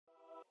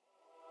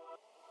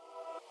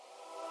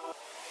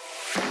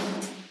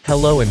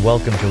Hello and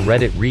welcome to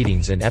Reddit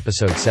Readings and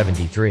episode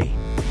 73.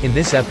 In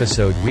this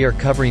episode we are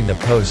covering the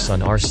posts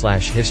on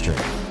r/history.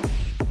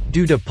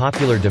 Due to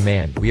popular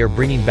demand we are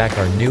bringing back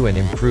our new and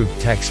improved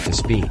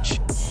text-to-speech.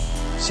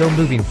 So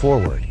moving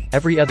forward,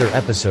 every other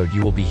episode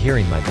you will be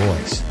hearing my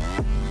voice.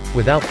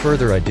 Without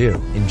further ado,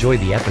 enjoy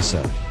the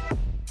episode.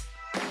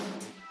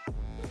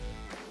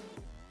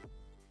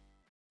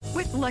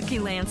 With Lucky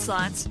Land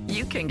Slots,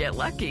 you can get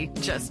lucky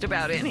just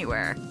about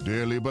anywhere.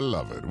 Dearly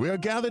beloved, we are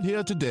gathered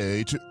here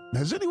today to...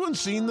 Has anyone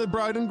seen the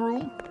bride and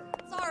groom?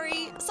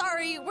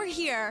 Sorry, we're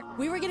here.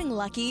 We were getting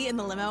lucky in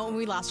the limo and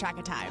we lost track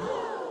of time.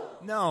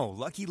 No,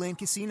 Lucky Land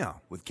Casino,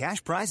 with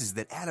cash prizes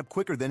that add up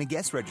quicker than a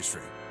guest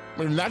registry.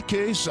 In that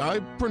case,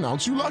 I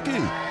pronounce you lucky.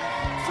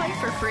 Play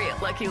for free at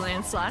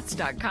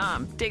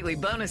LuckyLandSlots.com. Daily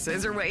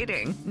bonuses are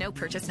waiting. No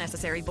purchase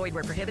necessary. Void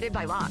where prohibited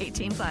by law.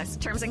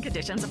 18+. Terms and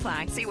conditions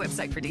apply. See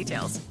website for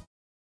details.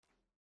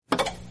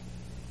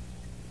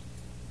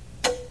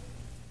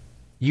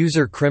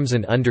 User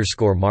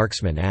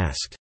Crimson_Marksman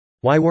asked,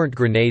 why weren't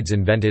grenades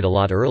invented a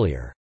lot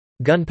earlier?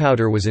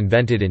 Gunpowder was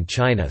invented in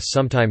China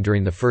sometime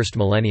during the first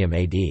millennium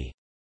AD.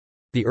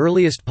 The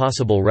earliest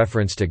possible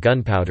reference to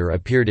gunpowder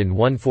appeared in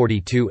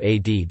 142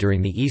 AD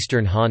during the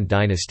Eastern Han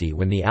Dynasty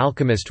when the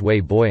alchemist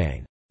Wei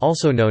Boyang,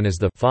 also known as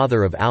the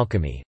father of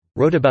alchemy,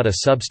 wrote about a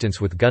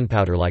substance with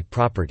gunpowder-like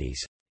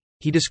properties.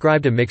 He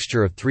described a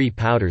mixture of three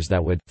powders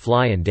that would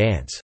fly and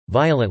dance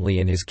violently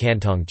in his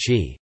Cantong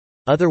Qi,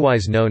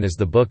 otherwise known as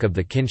the Book of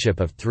the Kinship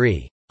of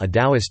Three, a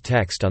Taoist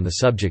text on the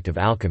subject of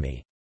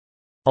alchemy.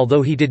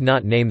 Although he did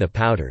not name the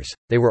powders,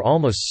 they were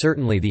almost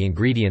certainly the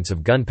ingredients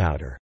of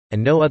gunpowder,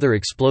 and no other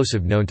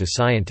explosive known to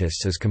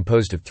scientists is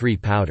composed of three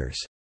powders.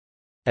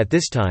 At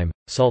this time,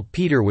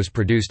 saltpeter was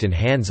produced in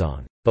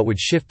Hanzhong, but would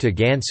shift to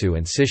Gansu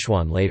and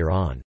Sichuan later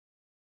on.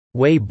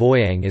 Wei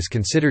Boyang is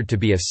considered to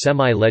be a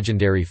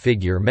semi-legendary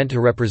figure meant to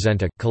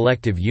represent a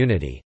collective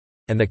unity,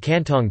 and the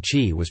Cantong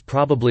Qi was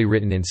probably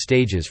written in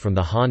stages from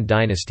the Han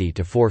Dynasty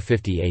to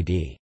 450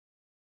 AD.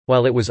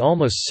 While it was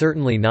almost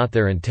certainly not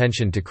their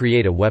intention to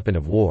create a weapon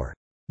of war,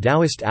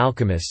 Taoist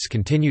alchemists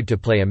continued to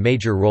play a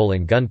major role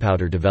in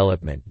gunpowder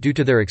development due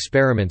to their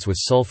experiments with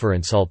sulfur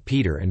and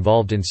saltpeter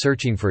involved in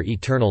searching for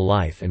eternal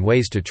life and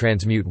ways to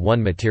transmute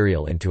one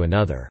material into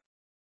another.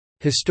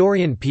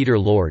 Historian Peter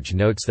Lorge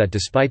notes that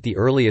despite the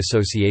early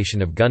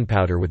association of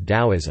gunpowder with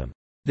Taoism,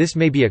 this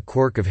may be a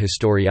quirk of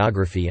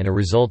historiography and a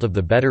result of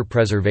the better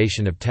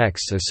preservation of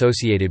texts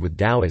associated with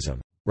Taoism,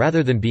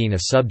 rather than being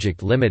a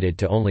subject limited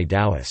to only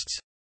Taoists.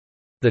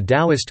 The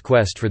Taoist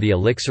quest for the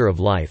elixir of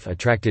life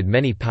attracted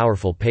many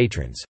powerful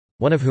patrons,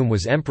 one of whom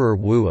was Emperor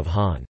Wu of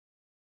Han.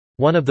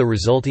 One of the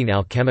resulting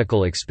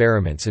alchemical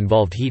experiments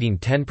involved heating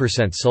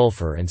 10%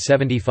 sulfur and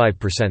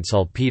 75%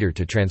 saltpeter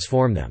to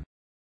transform them.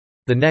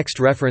 The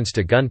next reference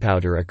to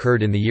gunpowder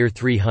occurred in the year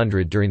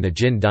 300 during the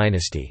Jin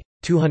dynasty,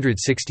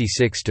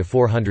 266 to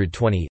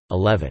 420,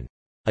 11.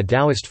 A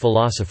Taoist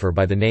philosopher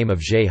by the name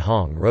of Zhe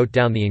Hong wrote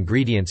down the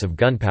ingredients of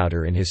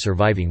gunpowder in his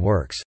surviving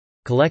works,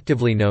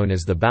 collectively known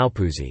as the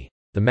Baopuzi,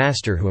 the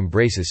master who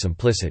embraces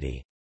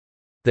simplicity.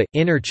 The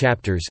inner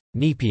chapters,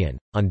 Nepean,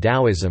 on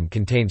Taoism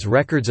contains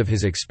records of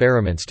his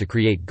experiments to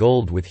create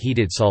gold with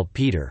heated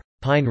saltpeter,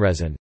 pine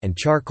resin, and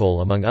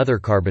charcoal among other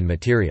carbon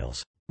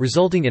materials,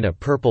 resulting in a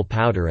purple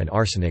powder and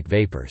arsenic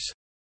vapors.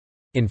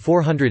 In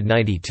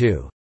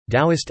 492,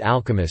 Taoist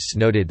alchemists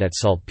noted that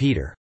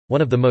saltpeter,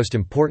 one of the most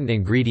important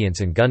ingredients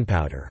in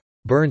gunpowder,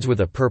 burns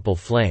with a purple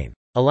flame,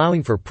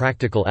 allowing for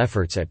practical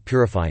efforts at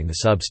purifying the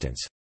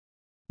substance.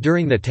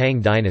 During the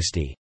Tang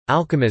dynasty,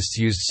 alchemists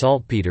used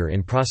saltpeter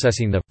in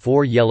processing the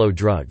four yellow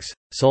drugs,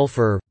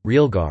 sulfur,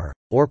 realgar,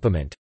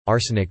 orpiment,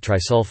 arsenic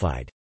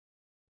trisulfide.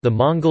 The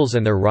Mongols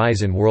and their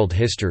rise in world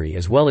history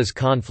as well as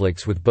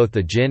conflicts with both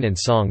the Jin and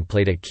Song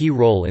played a key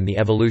role in the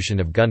evolution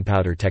of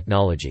gunpowder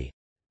technology.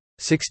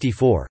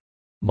 64.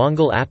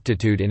 Mongol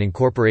aptitude in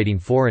incorporating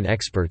foreign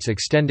experts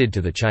extended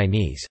to the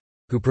Chinese,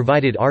 who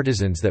provided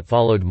artisans that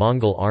followed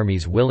Mongol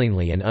armies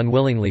willingly and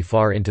unwillingly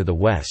far into the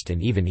west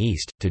and even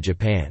east, to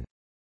Japan.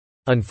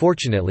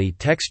 Unfortunately,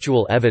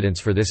 textual evidence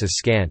for this is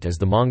scant as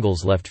the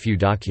Mongols left few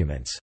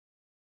documents.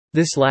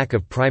 This lack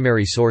of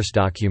primary source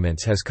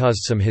documents has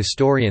caused some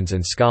historians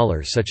and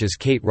scholars such as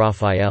Kate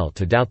Raphael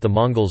to doubt the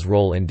Mongols'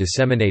 role in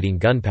disseminating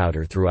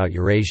gunpowder throughout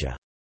Eurasia.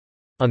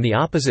 On the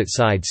opposite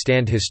side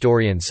stand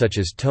historians such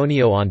as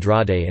Tonio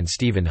Andrade and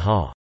Stephen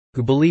Ha,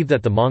 who believe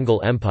that the Mongol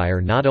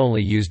Empire not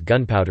only used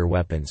gunpowder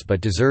weapons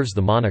but deserves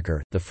the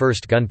moniker, the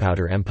First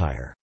Gunpowder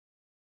Empire.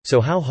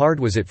 So how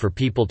hard was it for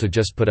people to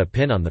just put a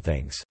pin on the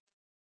things?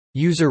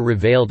 User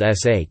Revealed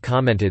SA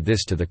commented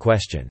this to the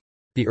question.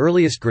 The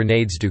earliest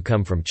grenades do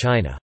come from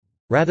China.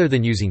 Rather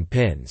than using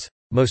pins,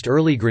 most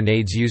early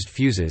grenades used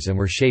fuses and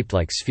were shaped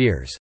like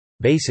spheres.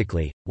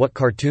 Basically, what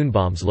cartoon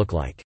bombs look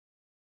like.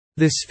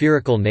 This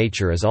spherical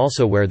nature is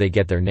also where they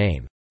get their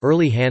name.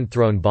 Early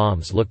hand-thrown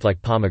bombs looked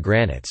like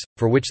pomegranates,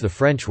 for which the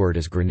French word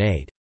is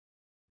grenade.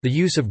 The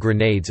use of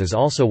grenades is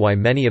also why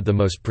many of the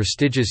most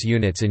prestigious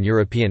units in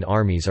European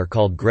armies are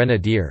called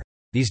grenadier.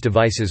 These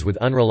devices with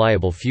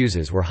unreliable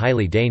fuses were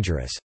highly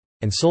dangerous.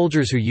 and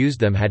soldiers who used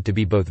them had to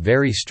be both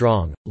very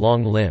strong,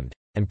 long-limbed,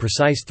 and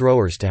precise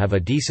throwers to have a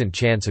decent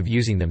chance of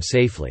using them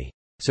safely.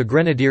 So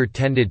grenadier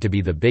tended to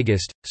be the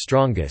biggest,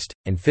 strongest,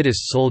 and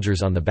fittest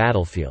soldiers on the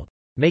battlefield,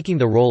 making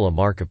the role a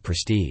mark of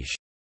prestige.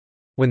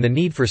 When the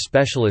need for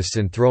specialists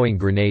in throwing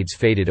grenades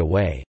faded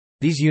away,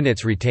 these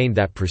units retained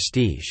that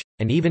prestige,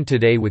 and even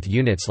today with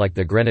units like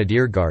the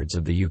Grenadier Guards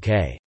of the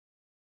UK.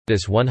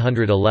 This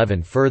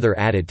 111 further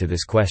added to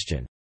this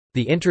question.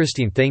 The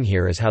interesting thing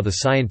here is how the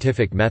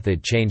scientific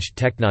method changed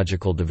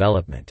technological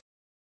development.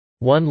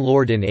 One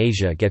lord in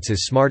Asia gets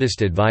his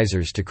smartest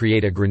advisors to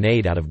create a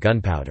grenade out of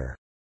gunpowder.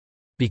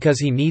 Because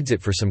he needs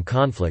it for some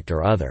conflict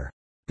or other.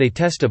 They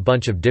test a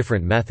bunch of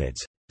different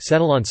methods,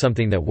 settle on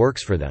something that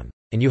works for them,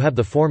 and you have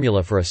the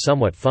formula for a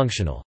somewhat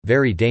functional,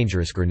 very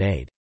dangerous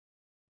grenade.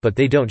 But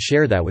they don't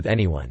share that with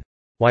anyone.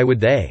 Why would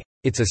they?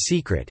 It's a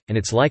secret, and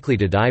it's likely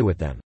to die with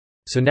them.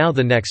 So now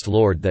the next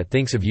lord that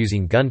thinks of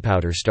using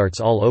gunpowder starts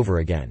all over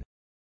again.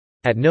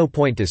 At no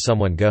point does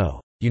someone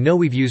go, "You know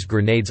we've used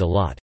grenades a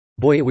lot.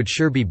 Boy, it would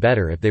sure be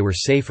better if they were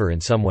safer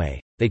in some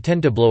way. They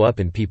tend to blow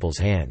up in people's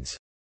hands.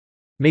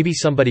 Maybe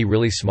somebody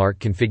really smart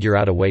can figure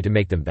out a way to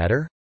make them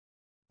better?"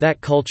 That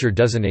culture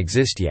doesn't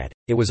exist yet.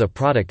 It was a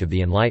product of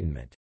the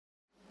Enlightenment.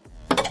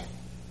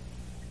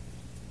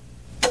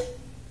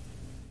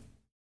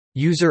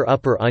 User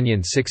Upper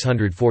Onion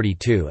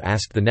 642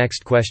 asked the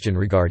next question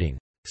regarding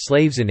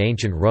slaves in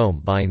ancient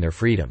Rome buying their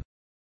freedom.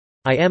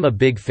 I am a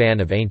big fan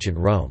of ancient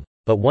Rome,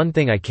 but one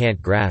thing I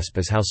can't grasp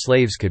is how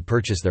slaves could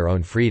purchase their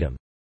own freedom.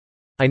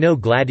 I know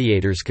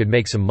gladiators could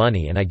make some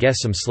money, and I guess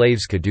some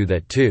slaves could do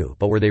that too,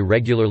 but were they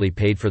regularly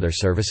paid for their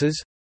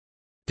services?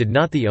 Did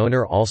not the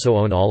owner also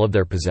own all of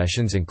their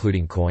possessions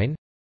including coin?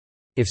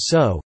 If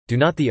so, do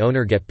not the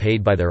owner get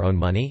paid by their own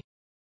money?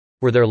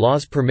 Were there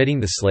laws permitting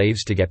the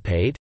slaves to get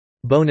paid?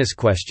 Bonus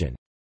question.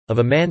 If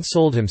a man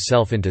sold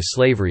himself into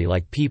slavery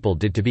like people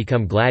did to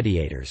become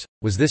gladiators,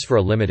 was this for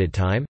a limited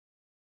time?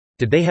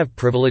 Did they have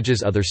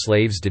privileges other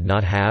slaves did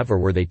not have, or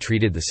were they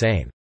treated the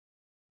same?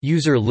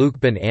 User Luke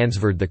Ben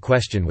answered the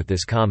question with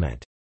this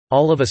comment.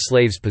 All of a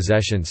slave's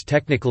possessions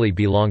technically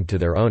belonged to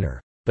their owner,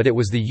 but it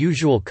was the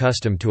usual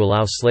custom to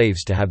allow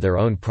slaves to have their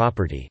own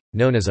property,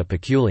 known as a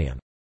peculium.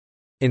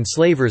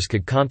 Enslavers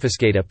could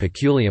confiscate a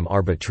peculium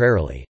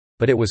arbitrarily,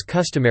 but it was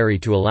customary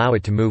to allow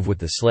it to move with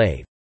the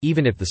slave,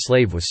 even if the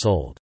slave was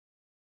sold.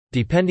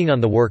 Depending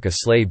on the work a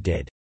slave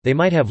did, they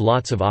might have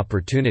lots of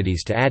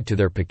opportunities to add to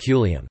their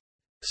peculium.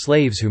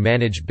 Slaves who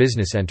managed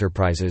business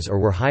enterprises or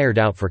were hired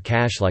out for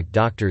cash like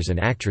doctors and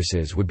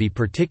actresses would be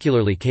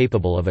particularly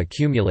capable of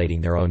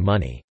accumulating their own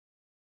money.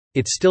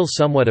 It's still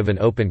somewhat of an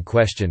open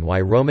question why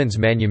Romans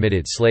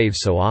manumitted slaves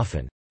so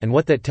often, and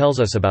what that tells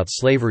us about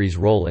slavery's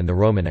role in the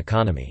Roman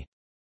economy.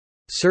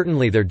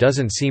 Certainly there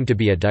doesn't seem to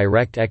be a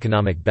direct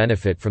economic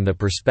benefit from the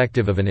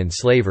perspective of an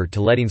enslaver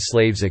to letting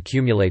slaves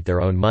accumulate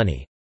their own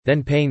money,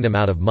 then paying them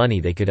out of money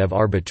they could have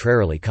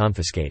arbitrarily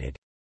confiscated.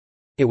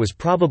 It was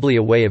probably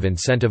a way of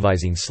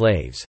incentivizing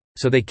slaves,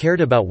 so they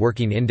cared about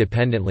working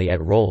independently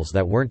at roles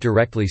that weren't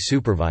directly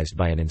supervised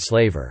by an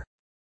enslaver.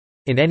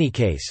 In any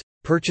case,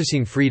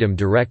 purchasing freedom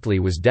directly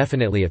was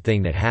definitely a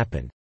thing that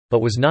happened,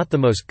 but was not the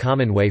most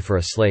common way for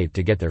a slave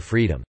to get their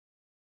freedom.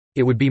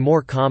 It would be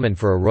more common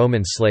for a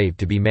Roman slave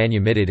to be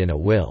manumitted in a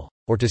will,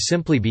 or to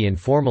simply be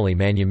informally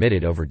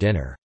manumitted over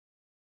dinner.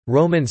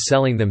 Romans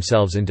selling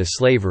themselves into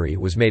slavery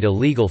was made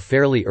illegal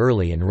fairly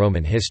early in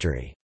Roman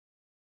history.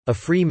 A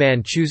free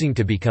man choosing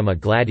to become a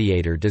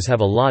gladiator does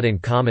have a lot in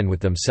common with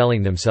them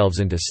selling themselves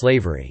into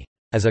slavery,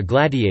 as a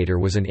gladiator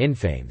was an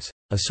infames,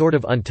 a sort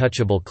of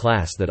untouchable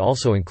class that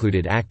also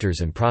included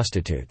actors and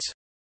prostitutes.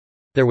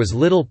 There was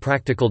little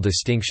practical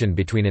distinction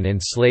between an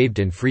enslaved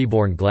and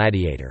freeborn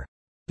gladiator.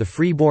 The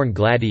freeborn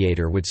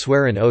gladiator would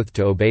swear an oath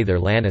to obey their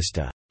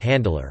lanista,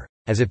 handler,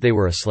 as if they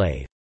were a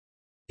slave.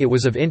 It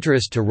was of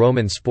interest to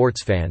Roman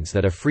sports fans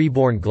that a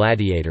freeborn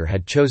gladiator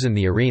had chosen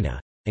the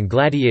arena, and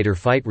gladiator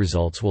fight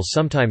results will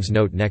sometimes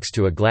note next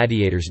to a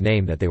gladiator's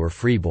name that they were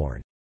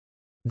freeborn.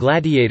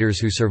 Gladiators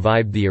who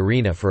survived the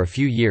arena for a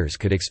few years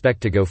could expect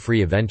to go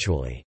free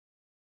eventually.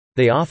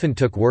 They often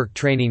took work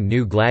training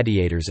new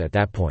gladiators at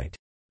that point.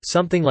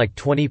 Something like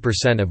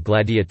 20% of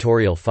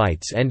gladiatorial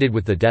fights ended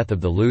with the death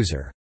of the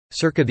loser.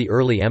 Circa the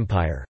early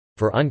empire,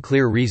 for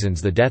unclear reasons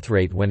the death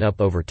rate went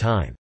up over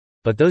time.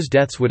 But those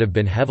deaths would have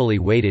been heavily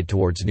weighted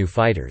towards new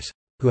fighters,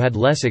 who had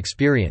less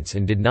experience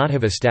and did not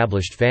have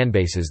established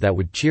fanbases that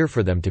would cheer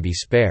for them to be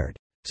spared,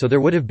 so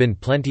there would have been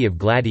plenty of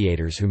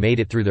gladiators who made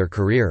it through their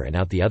career and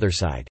out the other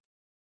side.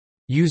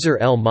 User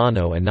El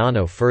Mano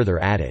Anano further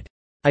added,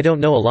 I don't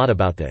know a lot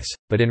about this,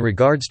 but in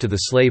regards to the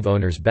slave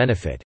owner's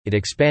benefit, it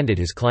expanded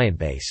his client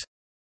base.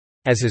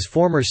 As his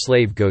former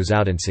slave goes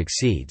out and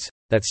succeeds,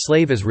 that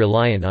slave is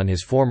reliant on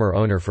his former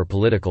owner for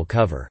political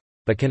cover,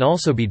 but can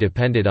also be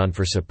depended on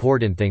for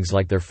support in things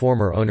like their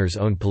former owner's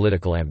own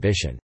political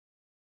ambition.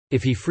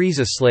 If he frees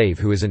a slave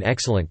who is an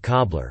excellent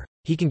cobbler,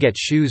 he can get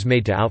shoes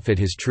made to outfit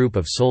his troop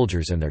of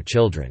soldiers and their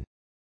children.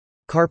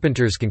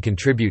 Carpenters can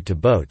contribute to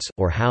boats,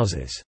 or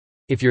houses.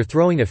 If you're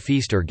throwing a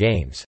feast or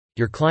games,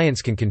 your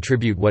clients can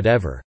contribute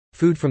whatever,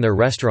 food from their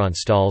restaurant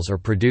stalls or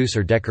produce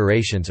or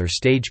decorations or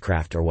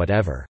stagecraft or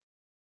whatever.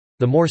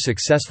 The more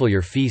successful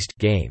your feast,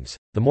 games,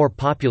 the more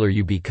popular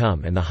you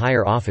become and the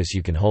higher office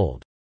you can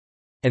hold.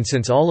 And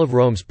since all of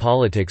Rome's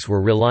politics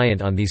were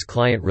reliant on these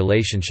client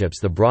relationships,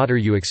 the broader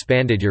you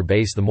expanded your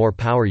base, the more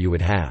power you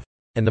would have.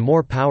 And the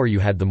more power you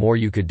had, the more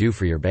you could do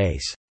for your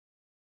base.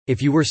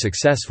 If you were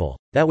successful,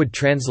 that would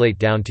translate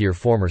down to your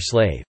former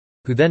slave,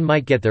 who then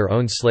might get their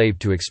own slave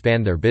to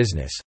expand their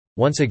business,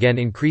 once again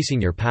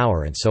increasing your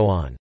power, and so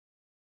on.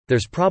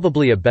 There's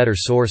probably a better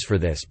source for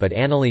this, but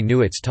Annalie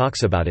Newitz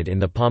talks about it in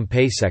the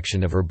Pompeii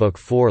section of her book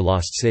 4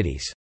 Lost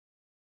Cities.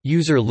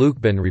 User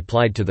Lukeben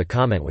replied to the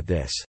comment with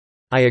this: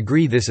 I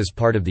agree, this is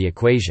part of the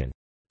equation.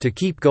 To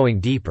keep going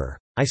deeper,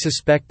 I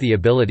suspect the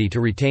ability to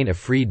retain a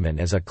freedman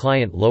as a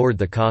client lowered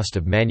the cost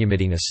of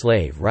manumitting a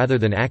slave rather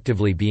than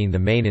actively being the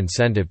main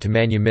incentive to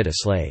manumit a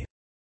slave.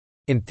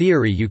 In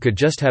theory, you could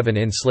just have an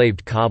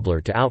enslaved cobbler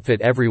to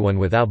outfit everyone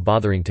without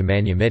bothering to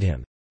manumit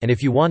him. And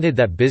if you wanted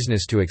that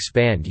business to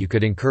expand, you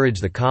could encourage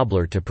the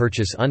cobbler to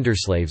purchase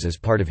underslaves as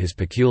part of his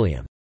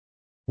peculium.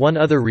 One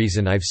other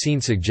reason I've seen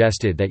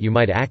suggested that you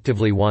might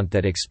actively want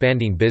that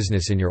expanding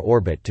business in your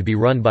orbit to be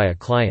run by a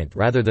client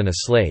rather than a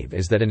slave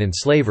is that an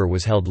enslaver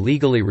was held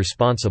legally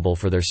responsible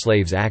for their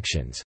slave's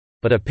actions,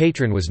 but a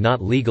patron was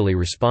not legally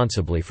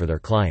responsible for their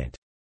client.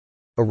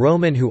 A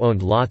Roman who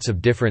owned lots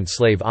of different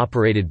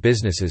slave-operated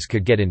businesses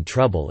could get in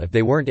trouble if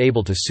they weren't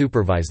able to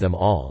supervise them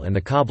all and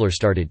the cobbler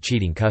started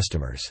cheating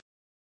customers.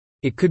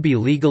 It could be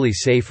legally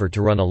safer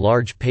to run a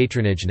large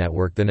patronage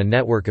network than a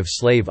network of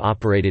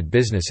slave-operated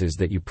businesses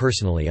that you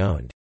personally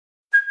owned.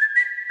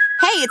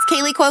 Hey, it's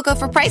Kaylee Cuoco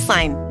for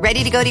Priceline.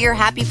 Ready to go to your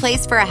happy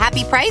place for a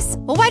happy price?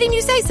 Well, why didn't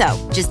you say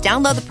so? Just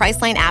download the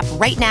Priceline app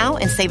right now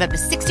and save up to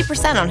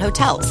 60% on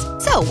hotels.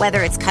 So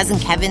whether it's Cousin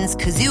Kevin's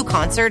Kazoo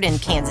Concert in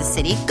Kansas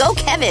City, go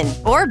Kevin,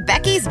 or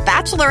Becky's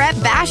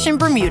Bachelorette Bash in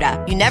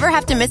Bermuda, you never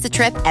have to miss a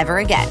trip ever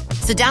again.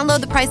 So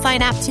download the Priceline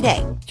app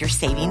today. Your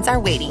savings are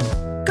waiting.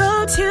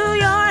 Go to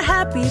your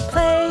happy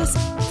place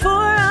for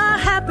a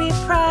happy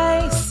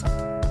price.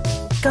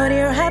 Go to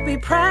your happy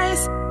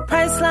price,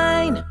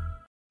 Priceline.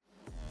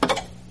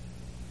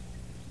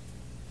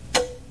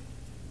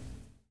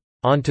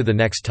 On to the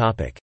next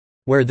topic,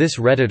 where this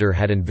Redditor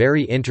had a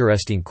very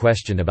interesting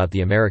question about the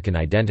American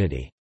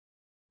identity.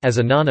 As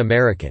a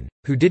non-American,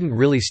 who didn't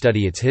really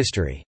study its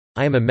history,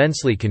 I am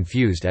immensely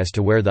confused as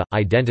to where the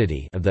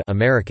identity of the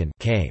American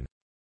came.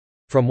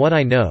 From what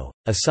I know,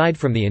 aside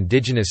from the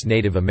indigenous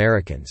Native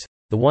Americans,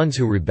 the ones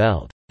who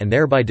rebelled, and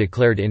thereby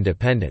declared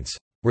independence,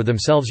 were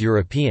themselves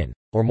European,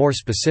 or more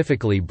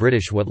specifically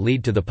British, what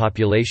led to the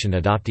population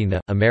adopting the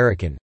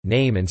American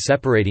name and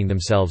separating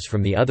themselves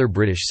from the other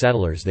British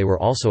settlers they were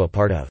also a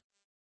part of.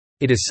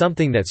 It is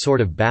something that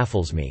sort of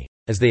baffles me,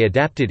 as they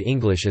adapted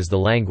English as the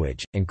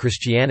language, and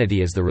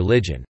Christianity as the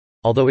religion,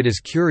 although it is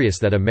curious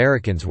that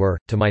Americans were,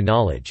 to my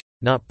knowledge,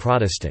 not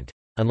Protestant,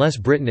 unless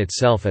Britain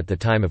itself at the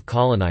time of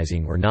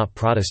colonizing were not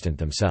Protestant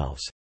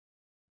themselves.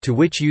 To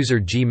which user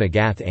G.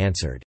 McGath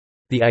answered,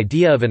 the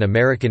idea of an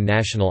American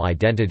national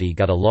identity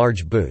got a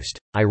large boost,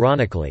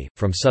 ironically,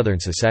 from Southern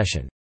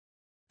secession.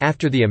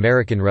 After the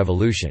American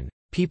Revolution,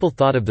 people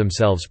thought of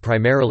themselves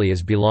primarily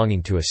as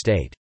belonging to a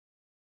state.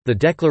 The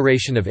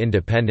Declaration of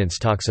Independence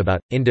talks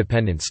about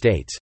independent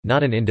states,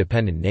 not an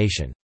independent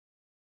nation.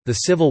 The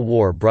Civil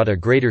War brought a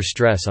greater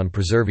stress on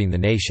preserving the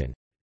nation.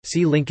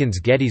 See Lincoln's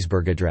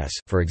Gettysburg Address,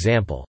 for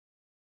example.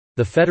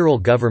 The federal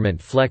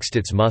government flexed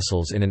its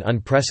muscles in an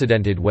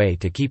unprecedented way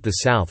to keep the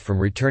South from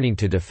returning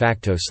to de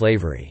facto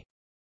slavery.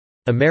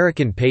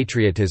 American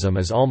patriotism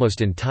is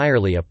almost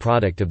entirely a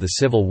product of the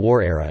Civil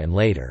War era and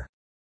later.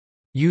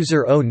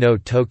 User Oh No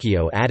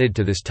Tokyo added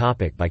to this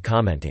topic by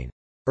commenting,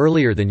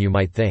 earlier than you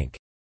might think.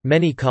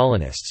 Many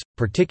colonists,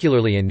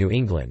 particularly in New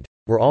England,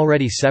 were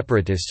already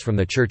separatists from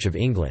the Church of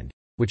England,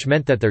 which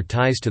meant that their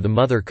ties to the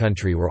mother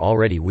country were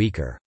already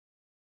weaker.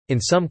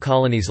 In some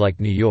colonies like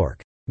New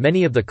York,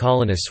 many of the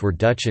colonists were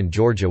Dutch, and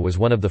Georgia was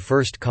one of the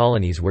first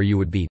colonies where you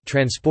would be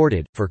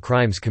transported for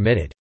crimes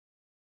committed.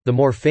 The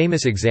more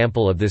famous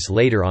example of this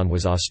later on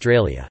was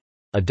Australia,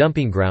 a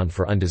dumping ground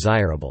for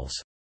undesirables.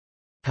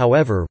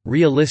 However,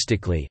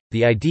 realistically,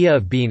 the idea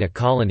of being a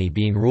colony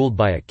being ruled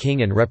by a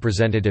king and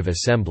representative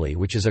assembly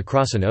which is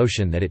across an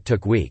ocean that it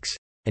took weeks,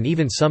 and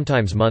even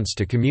sometimes months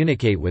to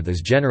communicate with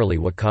is generally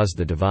what caused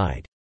the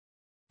divide.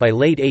 By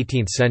late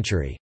 18th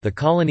century, the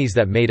colonies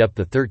that made up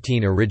the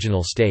 13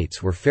 original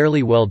states were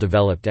fairly well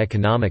developed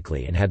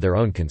economically and had their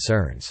own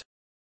concerns.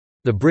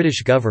 The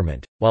British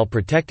government, while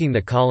protecting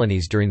the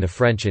colonies during the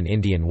French and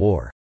Indian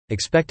War,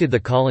 expected the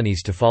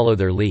colonies to follow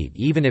their lead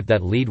even if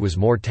that lead was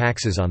more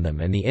taxes on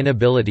them and the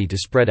inability to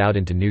spread out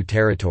into new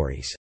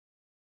territories.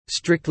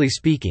 Strictly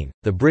speaking,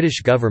 the British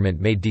government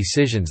made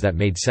decisions that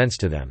made sense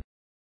to them.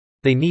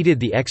 They needed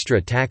the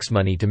extra tax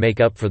money to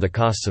make up for the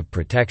costs of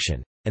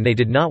protection, and they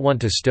did not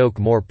want to stoke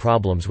more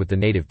problems with the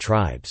native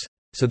tribes,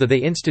 so that they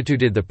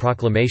instituted the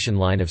Proclamation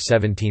Line of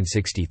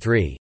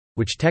 1763,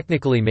 which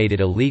technically made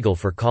it illegal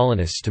for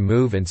colonists to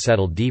move and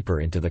settle deeper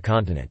into the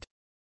continent.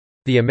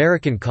 The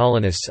American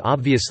colonists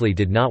obviously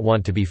did not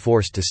want to be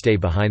forced to stay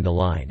behind the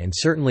line and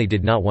certainly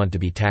did not want to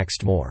be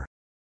taxed more.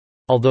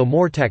 Although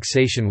more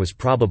taxation was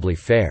probably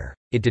fair,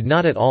 it did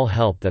not at all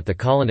help that the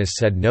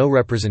colonists had no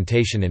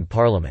representation in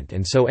Parliament,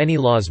 and so any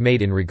laws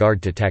made in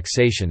regard to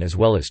taxation as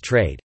well as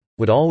trade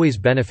would always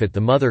benefit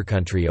the mother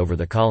country over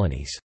the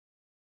colonies.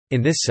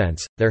 In this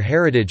sense, their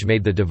heritage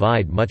made the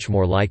divide much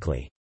more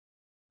likely.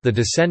 The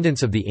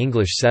descendants of the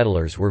English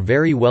settlers were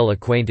very well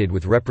acquainted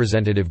with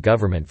representative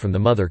government from the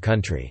mother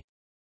country.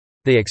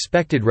 They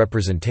expected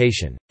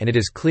representation, and it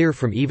is clear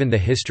from even the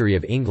history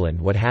of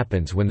England what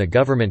happens when the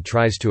government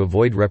tries to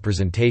avoid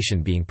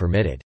representation being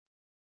permitted.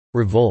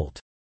 Revolt.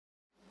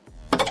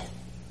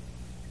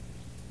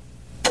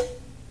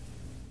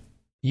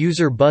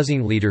 User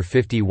Buzzing Leader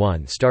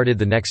 51 started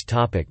the next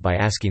topic by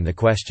asking the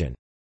question.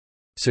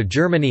 So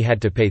Germany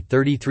had to pay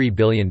 $33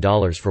 billion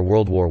for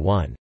World War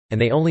I, and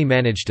they only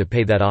managed to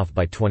pay that off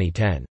by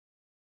 2010.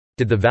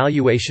 Did the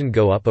valuation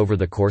go up over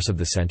the course of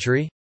the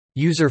century?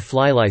 User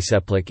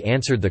Flylyseplic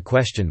answered the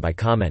question by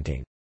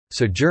commenting,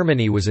 so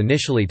Germany was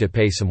initially to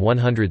pay some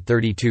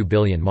 132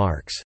 billion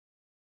marks.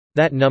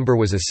 That number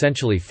was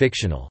essentially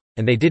fictional,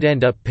 and they did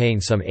end up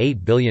paying some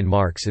 8 billion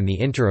marks in the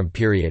interim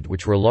period,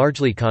 which were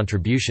largely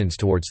contributions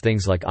towards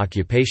things like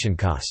occupation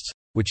costs,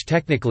 which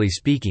technically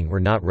speaking were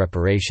not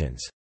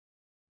reparations.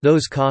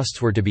 Those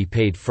costs were to be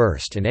paid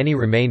first and any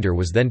remainder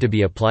was then to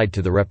be applied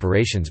to the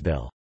reparations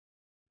bill.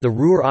 The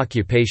Ruhr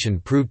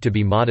occupation proved to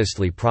be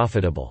modestly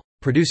profitable,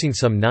 producing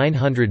some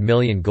 900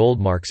 million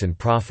goldmarks in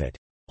profit,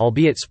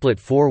 albeit split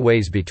 4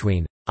 ways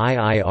between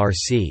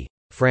IIRC,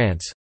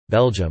 France,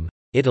 Belgium,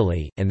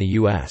 Italy, and the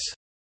US.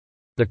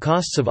 The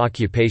costs of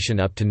occupation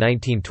up to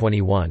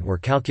 1921 were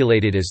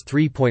calculated as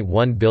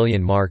 3.1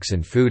 billion marks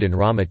in food and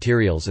raw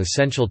materials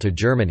essential to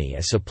Germany,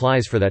 as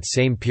supplies for that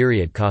same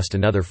period cost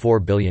another 4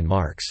 billion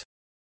marks.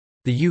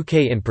 The UK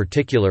in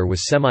particular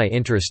was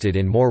semi-interested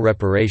in more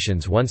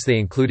reparations once they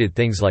included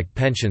things like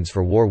pensions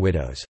for war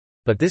widows.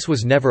 But this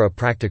was never a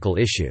practical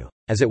issue,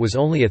 as it was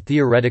only a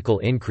theoretical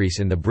increase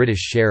in the British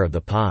share of the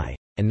pie,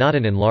 and not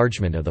an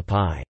enlargement of the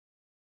pie.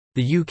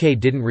 The UK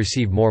didn't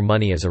receive more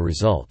money as a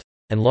result,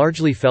 and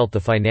largely felt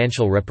the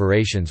financial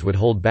reparations would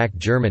hold back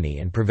Germany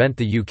and prevent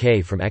the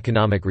UK from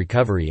economic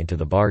recovery into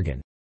the bargain.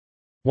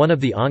 One of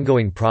the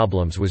ongoing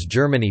problems was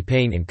Germany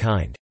paying in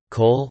kind: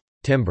 coal,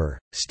 timber,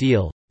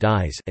 steel,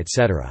 dyes,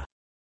 etc.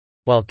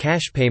 While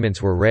cash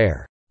payments were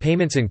rare,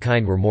 payments in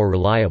kind were more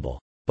reliable,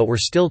 but were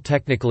still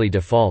technically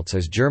defaults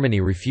as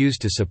Germany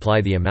refused to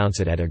supply the amounts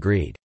it had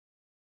agreed.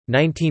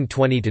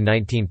 1920 to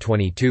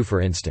 1922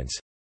 for instance,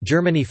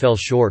 Germany fell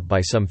short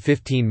by some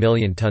 15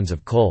 million tons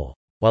of coal,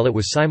 while it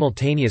was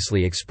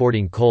simultaneously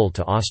exporting coal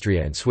to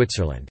Austria and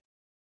Switzerland.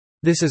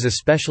 This is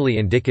especially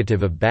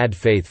indicative of bad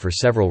faith for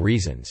several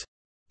reasons.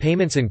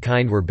 Payments in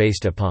kind were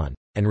based upon,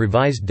 and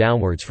revised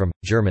downwards from,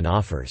 German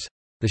offers.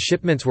 The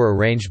shipments were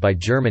arranged by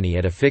Germany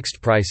at a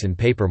fixed price in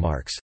paper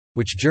marks,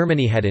 which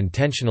Germany had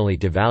intentionally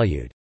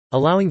devalued,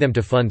 allowing them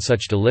to fund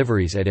such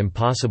deliveries at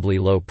impossibly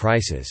low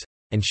prices,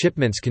 and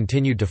shipments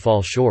continued to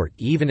fall short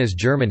even as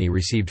Germany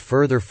received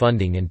further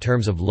funding in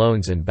terms of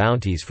loans and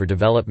bounties for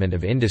development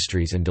of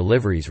industries and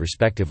deliveries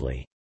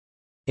respectively.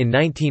 In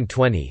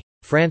 1920,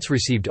 France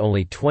received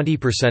only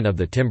 20% of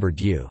the timber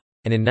due,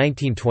 and in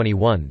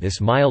 1921 this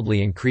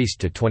mildly increased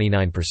to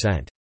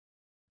 29%.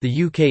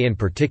 The UK in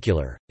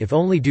particular, if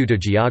only due to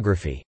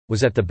geography,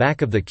 was at the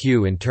back of the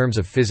queue in terms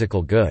of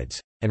physical goods,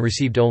 and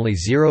received only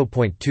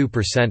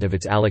 0.2% of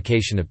its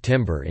allocation of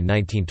timber in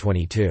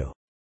 1922.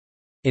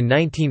 In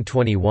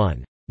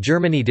 1921,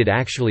 Germany did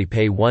actually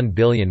pay 1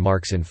 billion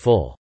marks in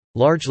full,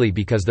 largely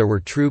because there were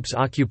troops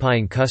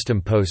occupying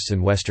custom posts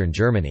in western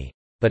Germany,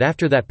 but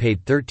after that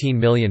paid 13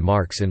 million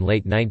marks in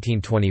late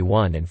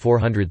 1921 and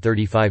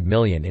 435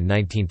 million in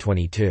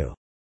 1922.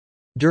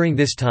 During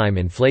this time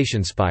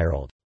inflation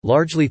spiraled,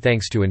 largely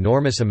thanks to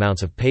enormous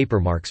amounts of paper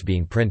marks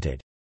being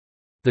printed.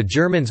 The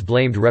Germans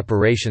blamed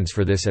reparations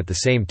for this at the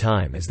same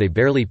time as they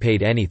barely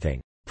paid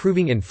anything,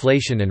 proving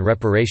inflation and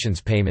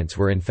reparations payments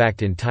were in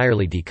fact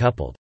entirely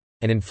decoupled,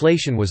 and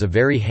inflation was a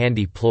very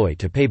handy ploy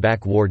to pay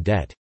back war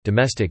debt,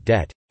 domestic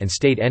debt, and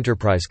state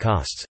enterprise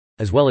costs,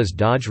 as well as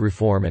dodge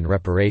reform and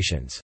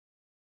reparations.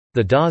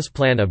 The Dawes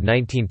Plan of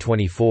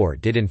 1924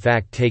 did in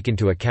fact take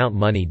into account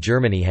money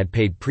Germany had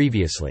paid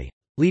previously,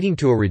 leading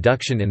to a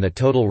reduction in the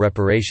total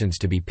reparations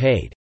to be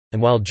paid,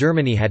 and while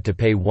Germany had to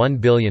pay 1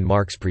 billion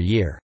marks per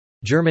year,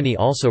 Germany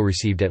also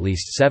received at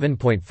least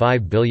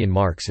 7.5 billion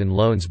marks in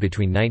loans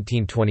between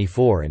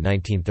 1924 and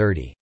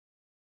 1930.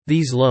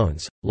 These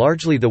loans,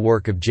 largely the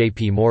work of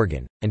J.P.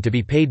 Morgan, and to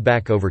be paid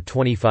back over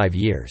 25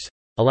 years,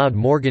 allowed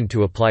Morgan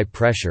to apply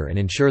pressure and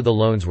ensure the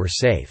loans were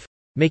safe,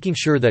 making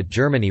sure that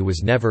Germany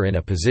was never in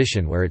a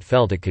position where it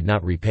felt it could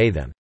not repay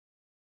them.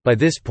 By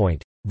this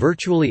point,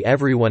 virtually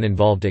everyone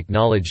involved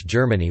acknowledged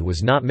Germany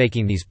was not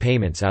making these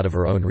payments out of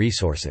her own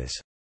resources.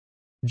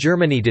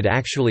 Germany did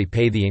actually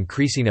pay the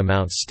increasing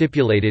amounts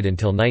stipulated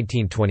until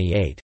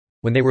 1928,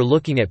 when they were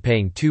looking at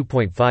paying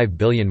 2.5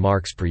 billion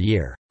marks per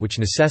year, which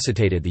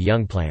necessitated the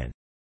Young Plan.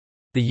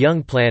 The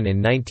Young Plan in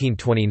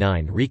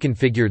 1929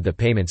 reconfigured the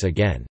payments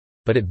again,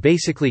 but it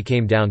basically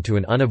came down to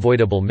an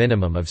unavoidable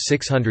minimum of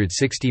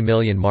 660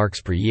 million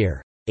marks per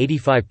year,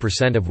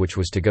 85% of which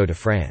was to go to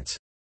France.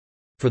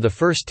 For the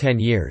first 10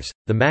 years,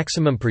 the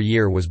maximum per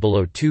year was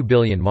below 2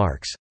 billion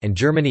marks, and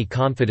Germany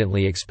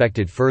confidently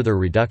expected further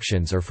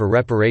reductions or for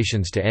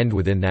reparations to end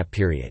within that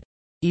period,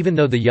 even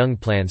though the Young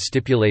Plan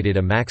stipulated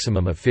a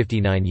maximum of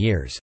 59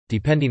 years,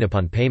 depending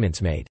upon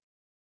payments made.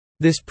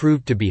 This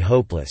proved to be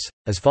hopeless,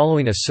 as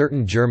following a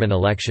certain German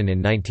election in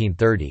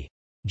 1930,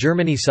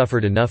 Germany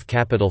suffered enough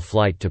capital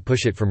flight to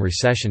push it from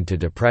recession to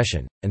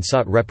depression, and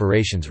sought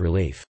reparations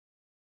relief.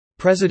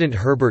 President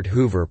Herbert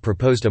Hoover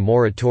proposed a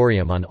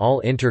moratorium on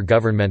all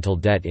intergovernmental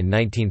debt in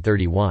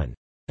 1931,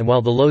 and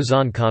while the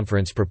Lausanne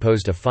Conference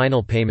proposed a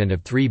final payment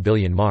of 3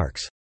 billion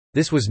marks,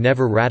 this was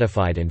never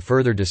ratified and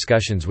further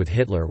discussions with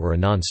Hitler were a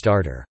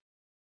non-starter.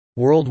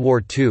 World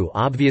War II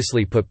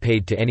obviously put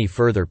paid to any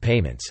further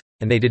payments,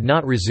 and they did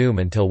not resume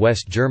until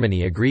West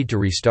Germany agreed to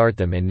restart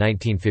them in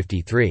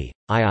 1953,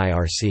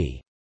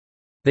 IIRC.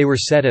 They were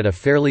set at a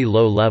fairly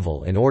low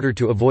level in order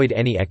to avoid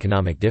any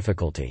economic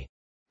difficulty.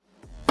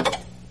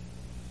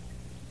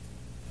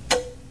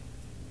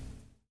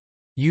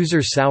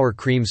 User Sour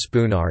Cream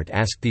Spoonart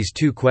asked these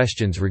two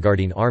questions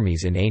regarding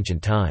armies in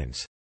ancient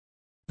times.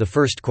 The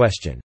first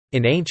question.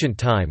 In ancient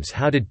times,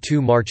 how did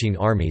two marching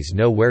armies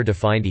know where to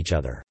find each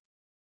other?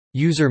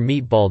 User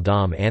Meatball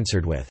Dom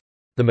answered with,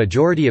 the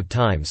majority of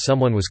times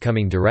someone was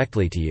coming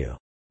directly to you.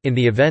 In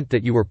the event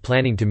that you were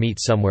planning to meet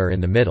somewhere in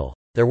the middle,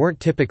 there weren't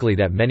typically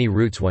that many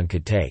routes one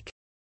could take.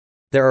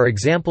 There are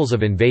examples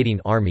of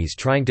invading armies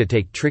trying to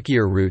take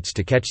trickier routes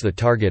to catch the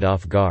target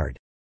off guard,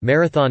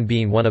 Marathon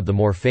being one of the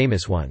more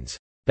famous ones.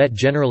 But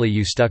generally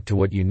you stuck to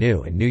what you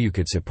knew and knew you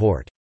could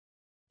support.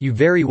 You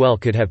very well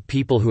could have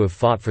people who have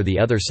fought for the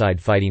other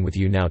side fighting with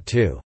you now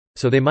too,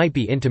 so they might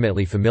be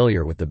intimately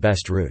familiar with the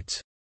best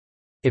routes.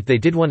 If they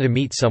did want to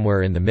meet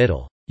somewhere in the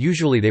middle,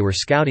 usually they were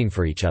scouting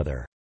for each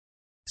other.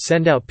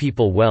 Send out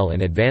people well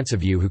in advance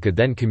of you who could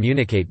then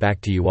communicate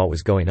back to you what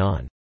was going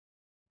on.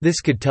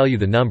 This could tell you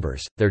the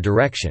numbers, their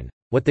direction,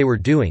 what they were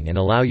doing, and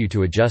allow you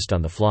to adjust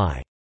on the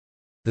fly.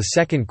 The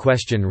second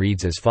question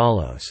reads as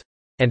follows.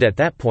 And at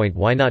that point,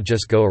 why not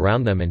just go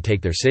around them and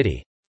take their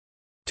city?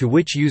 To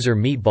which user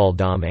Meatball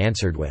Dom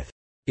answered with,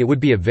 it would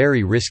be a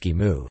very risky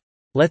move.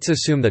 Let's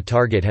assume the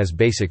target has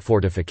basic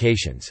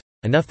fortifications,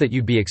 enough that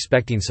you'd be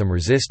expecting some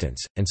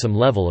resistance, and some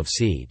level of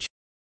siege.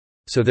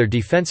 So their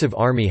defensive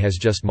army has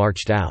just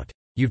marched out.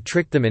 You've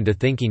tricked them into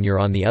thinking you're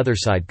on the other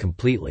side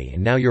completely,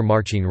 and now you're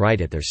marching right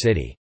at their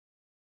city.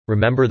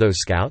 Remember those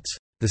scouts?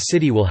 The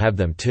city will have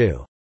them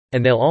too.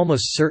 And they'll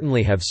almost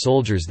certainly have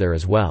soldiers there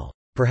as well,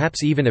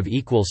 perhaps even of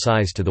equal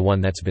size to the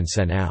one that's been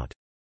sent out.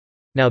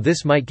 Now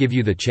this might give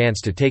you the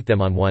chance to take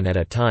them on one at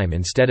a time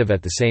instead of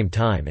at the same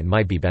time, and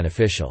might be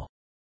beneficial.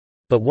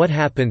 But what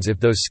happens if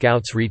those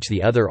scouts reach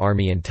the other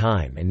army in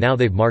time and now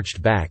they've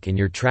marched back and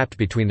you're trapped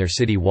between their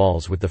city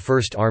walls with the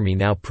first army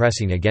now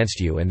pressing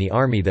against you and the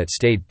army that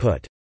stayed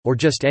put, or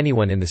just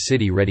anyone in the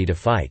city ready to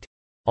fight,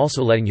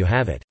 also letting you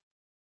have it?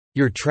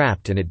 You're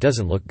trapped and it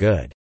doesn't look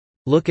good.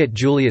 Look at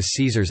Julius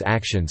Caesar's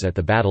actions at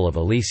the Battle of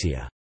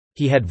Alesia.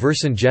 He had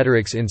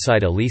Vercingetorix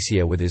inside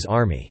Alesia with his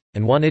army,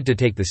 and wanted to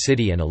take the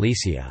city and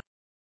Alesia.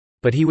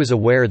 But he was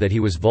aware that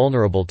he was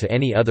vulnerable to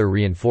any other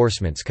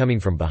reinforcements coming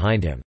from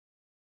behind him.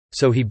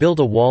 So he built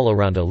a wall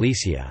around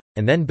Alesia,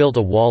 and then built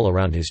a wall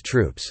around his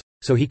troops,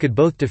 so he could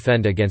both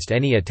defend against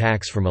any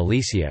attacks from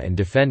Alesia and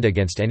defend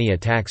against any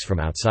attacks from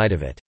outside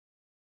of it.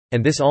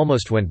 And this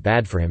almost went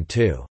bad for him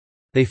too.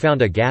 They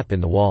found a gap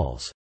in the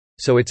walls.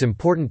 So it's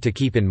important to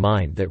keep in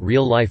mind that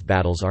real-life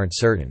battles aren't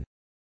certain.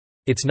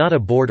 It's not a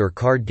board or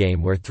card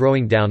game where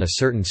throwing down a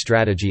certain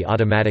strategy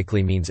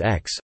automatically means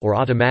X, or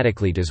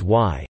automatically does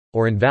Y,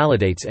 or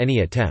invalidates any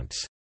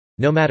attempts,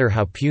 no matter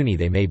how puny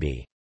they may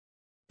be.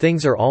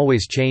 Things are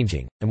always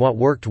changing, and what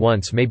worked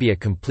once may be a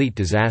complete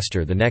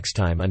disaster the next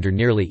time under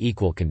nearly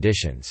equal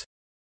conditions.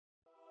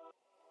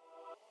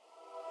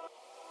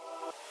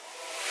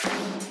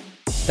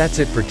 That's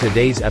it for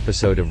today's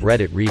episode of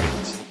Reddit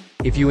Readings.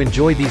 If you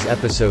enjoy these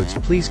episodes,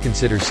 please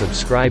consider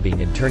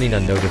subscribing and turning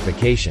on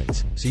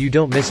notifications, so you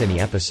don't miss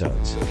any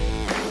episodes.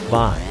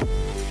 Bye.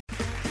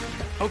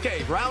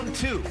 Okay, round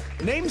two.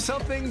 Name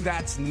something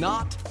that's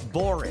not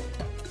boring.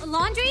 A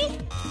laundry?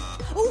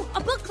 Ooh, a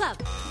book club.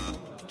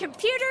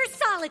 Computer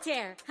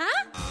solitaire,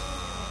 huh?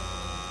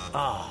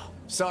 Ah,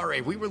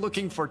 sorry, we were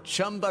looking for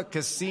Chumba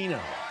Casino.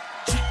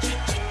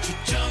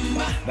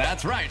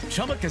 That's right,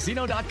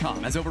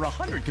 ChumbaCasino.com has over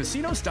 100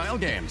 casino-style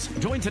games.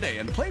 Join today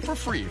and play for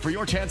free for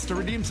your chance to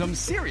redeem some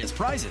serious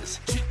prizes.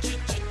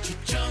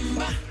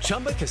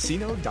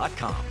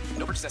 ChumbaCasino.com.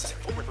 No purchase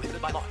necessary. Void where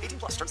prohibited by law. 18+.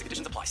 Terms and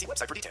conditions apply. See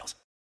website for details.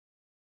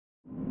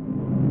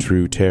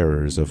 True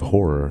terrors of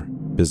horror,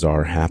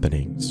 bizarre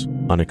happenings,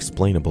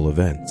 unexplainable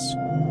events.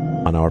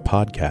 On our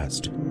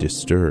podcast,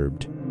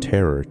 Disturbed,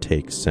 terror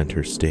takes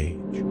center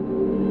stage.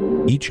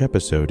 Each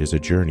episode is a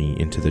journey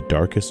into the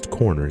darkest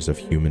corners of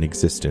human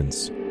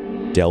existence,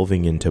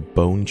 delving into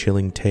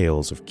bone-chilling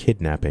tales of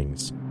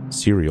kidnappings,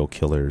 serial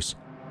killers,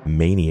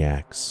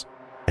 maniacs,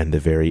 and the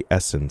very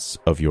essence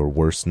of your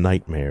worst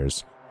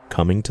nightmares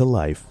coming to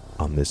life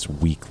on this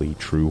weekly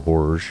true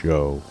horror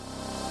show.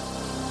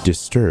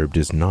 Disturbed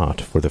is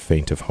not for the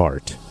faint of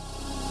heart.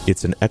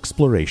 It's an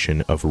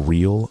exploration of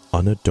real,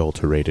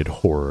 unadulterated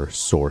horror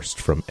sourced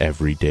from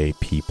everyday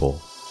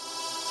people.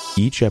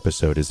 Each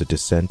episode is a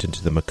descent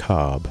into the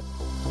macabre,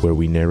 where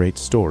we narrate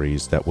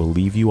stories that will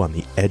leave you on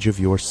the edge of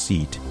your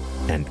seat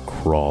and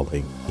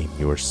crawling in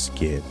your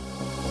skin.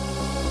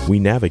 We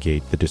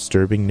navigate the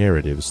disturbing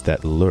narratives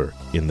that lurk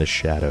in the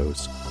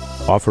shadows,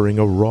 offering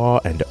a raw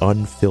and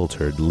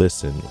unfiltered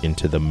listen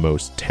into the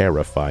most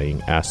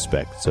terrifying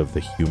aspects of the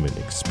human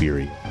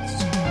experience.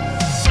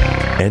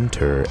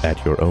 Enter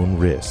at your own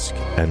risk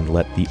and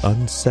let the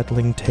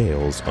unsettling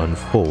tales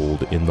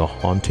unfold in the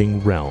haunting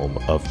realm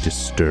of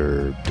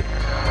Disturbed.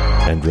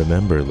 And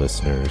remember,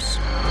 listeners,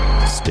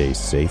 stay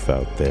safe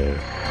out there.